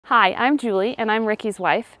Hi, I'm Julie and I'm Ricky's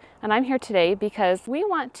wife, and I'm here today because we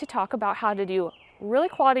want to talk about how to do really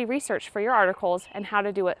quality research for your articles and how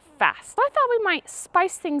to do it fast. So I thought we might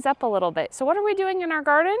spice things up a little bit. So what are we doing in our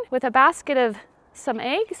garden with a basket of some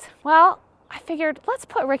eggs? Well, I figured let's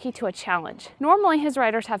put Ricky to a challenge. Normally his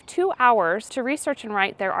writers have 2 hours to research and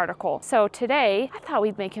write their article. So today I thought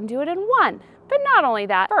we'd make him do it in 1. But not only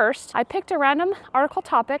that, first I picked a random article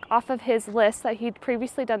topic off of his list that he'd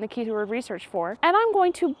previously done the keyword research for, and I'm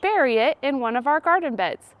going to bury it in one of our garden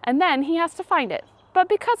beds. And then he has to find it. But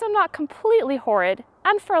because I'm not completely horrid,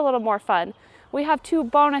 and for a little more fun, we have 2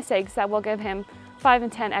 bonus eggs that will give him 5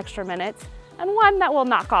 and 10 extra minutes, and 1 that will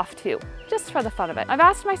knock off 2, just for the fun of it. I've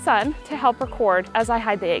asked my son to help record as I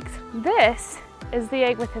hide the eggs. This is the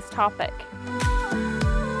egg with his topic.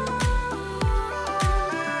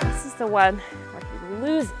 This is the one where he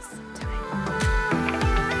loses time.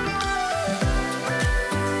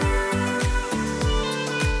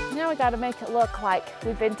 Now we gotta make it look like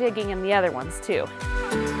we've been digging in the other ones too.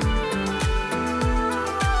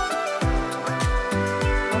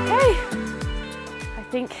 Okay, I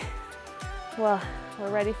think, well, we're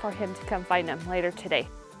ready for him to come find them later today.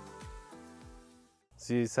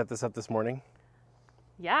 So you set this up this morning?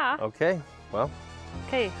 Yeah. Okay, well.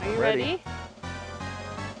 Okay, are you ready?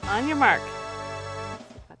 On your mark.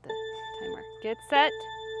 Got the timer. Get set,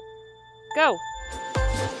 go.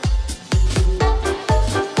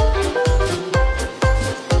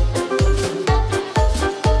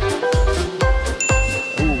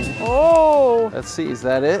 Ooh. Oh. Let's see, is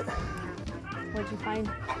that it? What'd you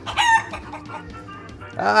find?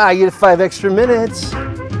 Ah, I get 5 extra minutes.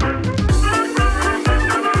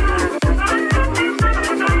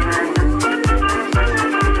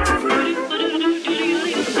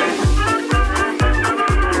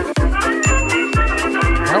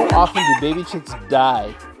 How often do baby chicks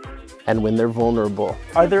die and when they're vulnerable?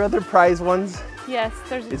 Are there other prize ones? Yes,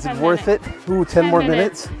 there's a Is it worth it? Ooh, 10 more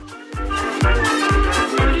minutes.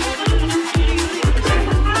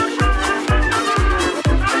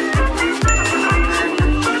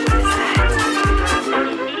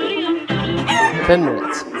 10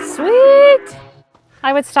 minutes. Sweet!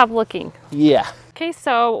 I would stop looking. Yeah. Okay,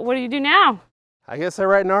 so what do you do now? I guess I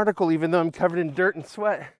write an article even though I'm covered in dirt and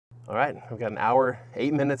sweat. All right, I've got 1 hour,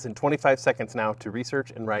 8 minutes, and 25 seconds now to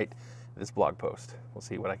research and write this blog post. We'll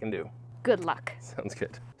see what I can do. Good luck. Sounds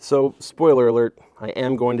good. So, spoiler alert, I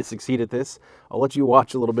am going to succeed at this. I'll let you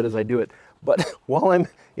watch a little bit as I do it. But while I'm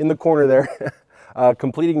in the corner there,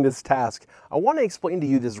 completing this task, I want to explain to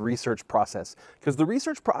you this research process, because the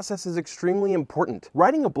research process is extremely important.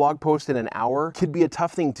 Writing a blog post in 1 hour could be a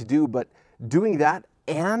tough thing to do, but doing that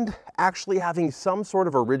and actually having some sort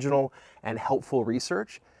of original and helpful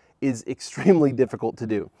research is extremely difficult to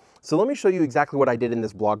do. So let me show you exactly what I did in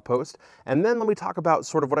this blog post, and then let me talk about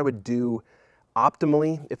sort of what I would do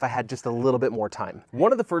optimally if I had just a little bit more time.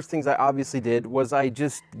 One of the first things I obviously did was I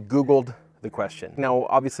just Googled the question. Now,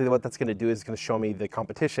 obviously what that's gonna do is gonna show me the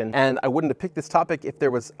competition, and I wouldn't have picked this topic if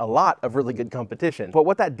there was a lot of really good competition. But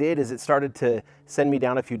what that did is it started to send me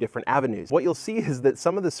down a few different avenues. What you'll see is that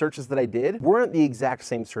some of the searches that I did weren't the exact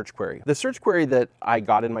same search query. The search query that I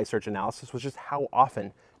got in my search analysis was just how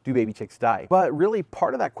often do baby chicks die? But really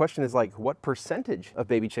part of that question is like, what percentage of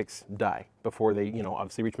baby chicks die before they,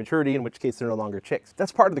 obviously reach maturity, in which case they're no longer chicks?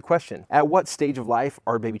 That's part of the question. At what stage of life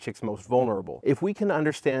are baby chicks most vulnerable? If we can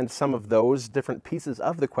understand some of those different pieces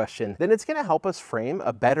of the question, then it's gonna help us frame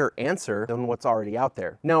a better answer than what's already out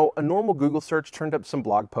there. Now, a normal Google search turned up some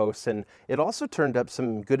blog posts, and it also turned up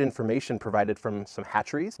some good information provided from some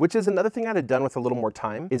hatcheries, which is another thing I'd have done with a little more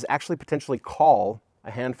time, is actually potentially call a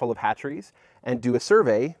handful of hatcheries and do a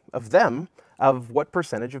survey of them of what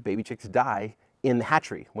percentage of baby chicks die in the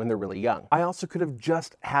hatchery when they're really young. I also could have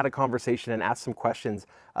just had a conversation and asked some questions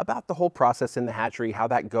about the whole process in the hatchery, how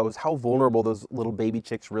that goes, how vulnerable those little baby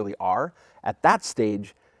chicks really are at that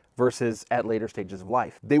stage versus at later stages of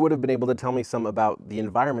life. They would have been able to tell me some about the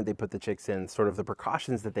environment they put the chicks in, sort of the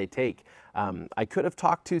precautions that they take. I could have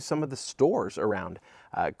talked to some of the stores around,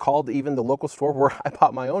 called even the local store where I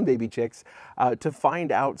bought my own baby chicks to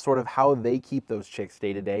find out sort of how they keep those chicks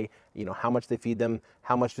day to day, how much they feed them,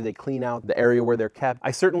 how much do they clean out the area where they're kept.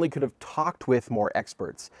 I certainly could have talked with more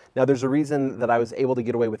experts. Now there's a reason that I was able to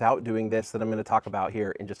get away without doing this that I'm going to talk about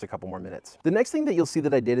here in just a couple more minutes. The next thing that you'll see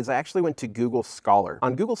that I did is I actually went to Google Scholar.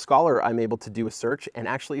 On Google Scholar, I'm able to do a search and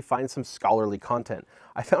actually find some scholarly content.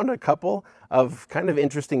 I found a couple of kind of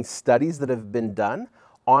interesting studies that have been done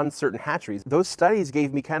on certain hatcheries. Those studies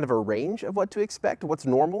gave me kind of a range of what to expect, what's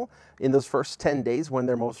normal in those first 10 days when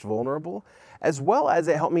they're most vulnerable, as well as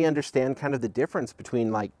it helped me understand kind of the difference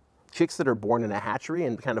between like chicks that are born in a hatchery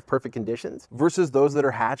in kind of perfect conditions versus those that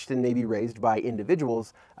are hatched and maybe raised by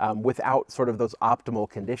individuals without sort of those optimal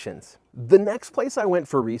conditions. The next place I went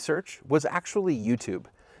for research was actually YouTube.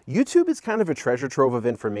 YouTube is kind of a treasure trove of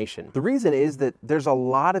information. The reason is that there's a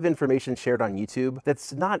lot of information shared on YouTube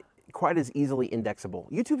that's not quite as easily indexable.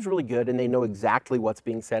 YouTube's really good and they know exactly what's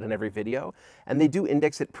being said in every video, and they do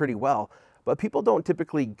index it pretty well. But people don't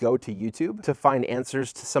typically go to YouTube to find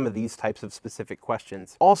answers to some of these types of specific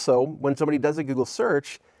questions. Also, when somebody does a Google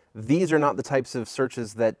search, these are not the types of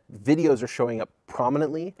searches that videos are showing up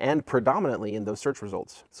prominently and predominantly in those search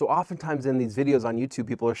results. So oftentimes in these videos on YouTube,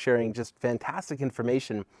 people are sharing just fantastic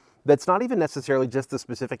information that's not even necessarily just the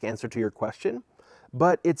specific answer to your question,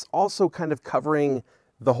 but it's also kind of covering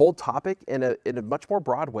the whole topic in a much more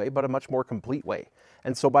broad way, but a much more complete way.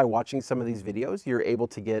 And so by watching some of these videos, you're able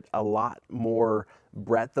to get a lot more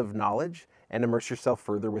breadth of knowledge and immerse yourself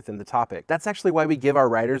further within the topic. That's actually why we give our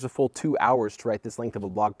writers a full 2 hours to write this length of a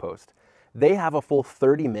blog post. They have a full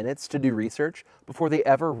 30 minutes to do research before they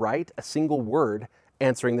ever write a single word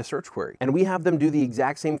answering the search query. And we have them do the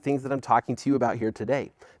exact same things that I'm talking to you about here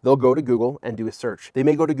today. They'll go to Google and do a search. They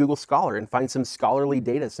may go to Google Scholar and find some scholarly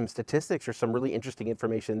data, some statistics, or some really interesting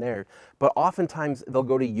information there. But oftentimes they'll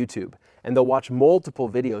go to YouTube and they'll watch multiple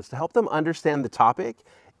videos to help them understand the topic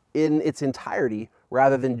in its entirety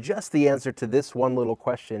rather than just the answer to this one little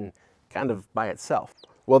question kind of by itself.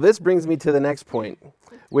 Well, this brings me to the next point,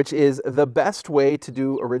 which is the best way to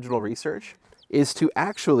do original research is to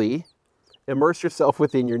actually immerse yourself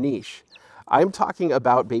within your niche. I'm talking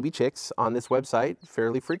about baby chicks on this website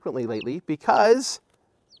fairly frequently lately because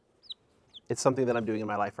it's something that I'm doing in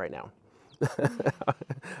my life right now.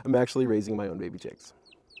 I'm actually raising my own baby chicks.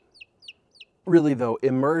 Really though,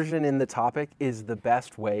 immersion in the topic is the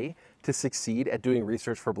best way to succeed at doing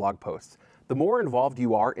research for blog posts. The more involved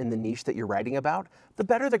you are in the niche that you're writing about, the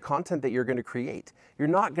better the content that you're going to create. You're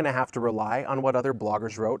not going to have to rely on what other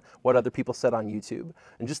bloggers wrote, what other people said on YouTube,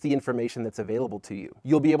 and just the information that's available to you.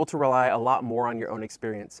 You'll be able to rely a lot more on your own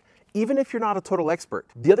experience, even if you're not a total expert.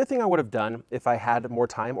 The other thing I would have done if I had more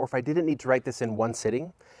time, or if I didn't need to write this in one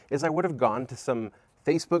sitting, is I would have gone to some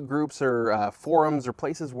Facebook groups or forums or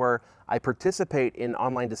places where I participate in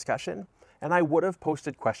online discussion, and I would have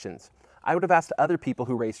posted questions. I would have asked other people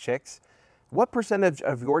who raise chicks, what percentage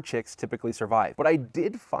of your chicks typically survive? But I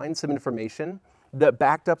did find some information that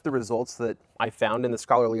backed up the results that I found in the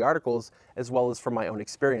scholarly articles, as well as from my own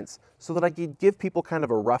experience, so that I could give people kind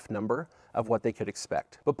of a rough number of what they could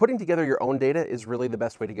expect. But putting together your own data is really the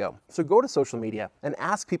best way to go. So go to social media and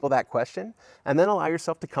ask people that question, and then allow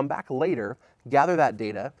yourself to come back later, gather that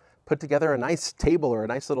data, put together a nice table or a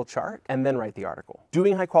nice little chart, and then write the article.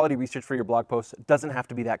 Doing high quality research for your blog post doesn't have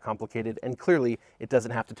to be that complicated, and clearly it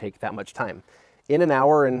doesn't have to take that much time. In an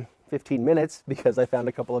hour and 15 minutes, because I found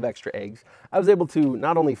a couple of extra eggs, I was able to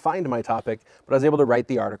not only find my topic, but I was able to write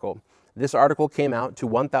the article. This article came out to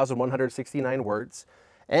 1,169 words,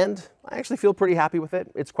 and I actually feel pretty happy with it.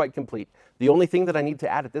 It's quite complete. The only thing that I need to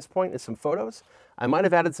add at this point is some photos. I might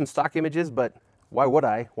have added some stock images, but why would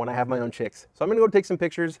I when I have my own chicks? So I'm gonna go take some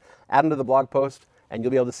pictures, add them to the blog post, and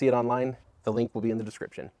you'll be able to see it online. The link will be in the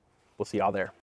description. We'll see y'all there.